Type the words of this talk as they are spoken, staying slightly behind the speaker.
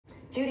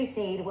Judy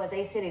Sneed was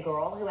a city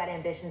girl who had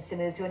ambitions to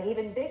move to an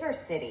even bigger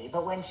city.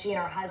 But when she and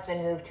her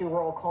husband moved to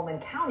rural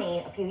Coleman County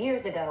a few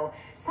years ago,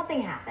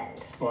 something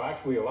happened. Well,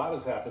 actually, a lot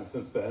has happened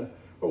since then.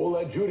 But we'll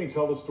let Judy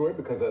tell the story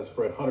because, as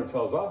Fred Hunter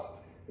tells us,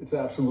 it's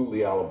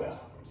absolutely Alabama.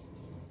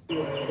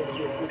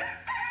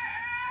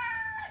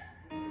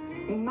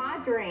 My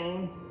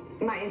dream,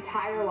 my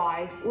entire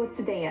life, was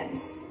to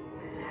dance.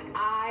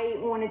 I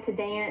wanted to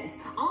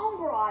dance on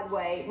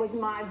Broadway was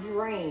my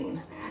dream.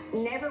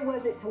 Never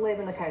was it to live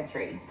in the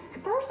country.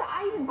 First,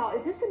 I even thought,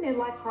 is this a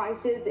midlife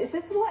crisis? Is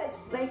this what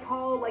they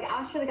call, like,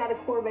 I should have got a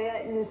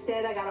Corvette and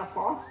instead I got a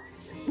farm?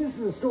 This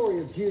is the story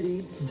of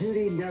Judy.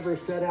 Judy never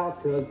set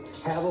out to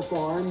have a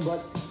farm,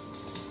 but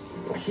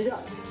she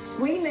does.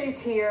 We moved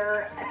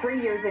here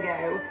 3 years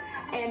ago,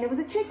 and there was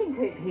a chicken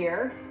coop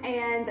here,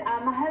 and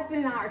my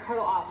husband and I are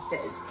total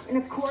opposites. And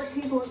of course,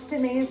 he looks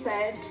at me and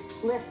said,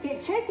 let's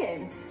get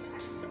chickens.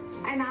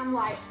 And I'm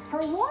like, for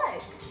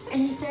what?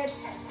 And he said,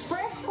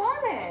 fresh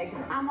farm eggs.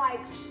 I'm like,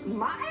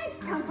 my eggs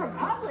come from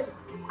Publix.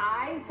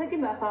 I took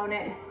him up on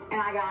it, and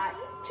I got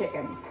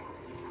chickens.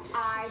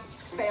 I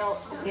fell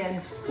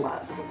in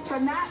love.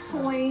 From that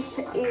point,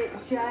 it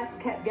just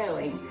kept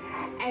going.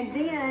 And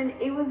then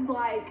it was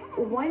like,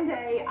 one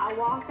day I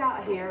walked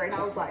out here and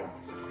I was like,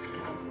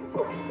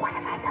 what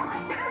have I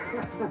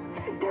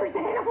done? There's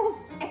animals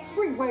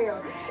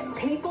everywhere.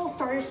 People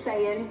started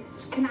saying,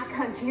 can I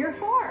come to your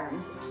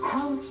farm?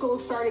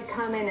 Homeschools started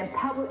coming and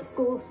public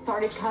schools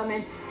started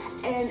coming.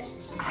 And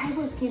I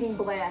was getting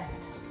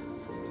blessed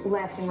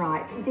left and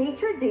right.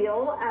 Deetra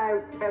Deal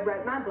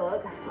wrote my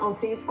book on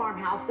Steve's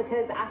Farmhouse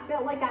because I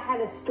felt like I had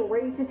a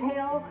story to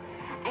tell.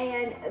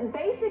 And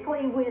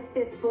basically with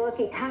this book,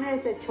 it kind of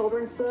is a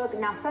children's book.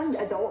 Now, some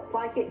adults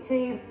like it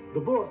too. The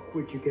book,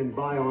 which you can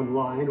buy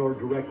online or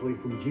directly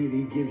from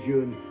Judy, gives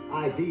you an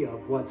idea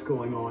of what's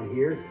going on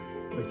here,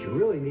 but you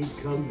really need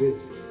to come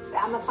visit.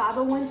 I'm a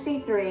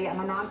 501c3. I'm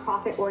a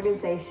nonprofit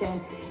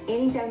organization.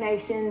 Any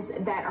donations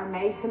that are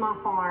made to my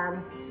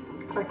farm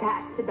are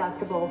tax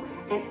deductible,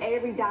 and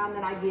every dime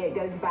that I get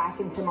goes back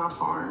into my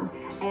farm.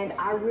 And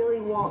I really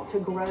want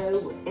to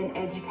grow and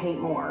educate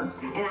more,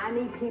 and I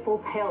need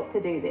people's help to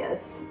do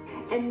this.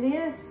 And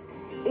this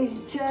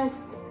is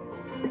just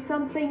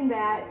something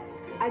that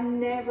I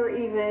never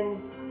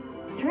even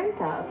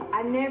dreamt of.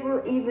 I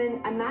never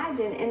even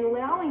imagined. And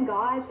allowing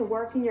God to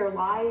work in your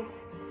life,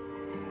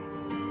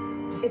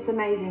 it's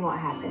amazing what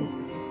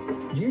happens.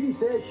 Judy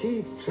says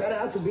she set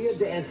out to be a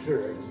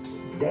dancer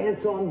and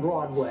dance on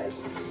Broadway.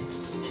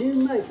 She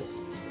didn't make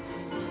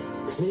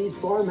it. Sneed's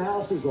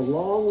Farmhouse is a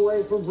long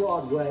way from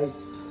Broadway,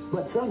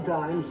 but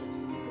sometimes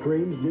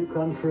dreams do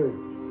come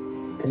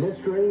true. And this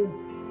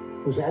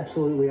dream was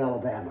absolutely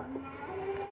Alabama.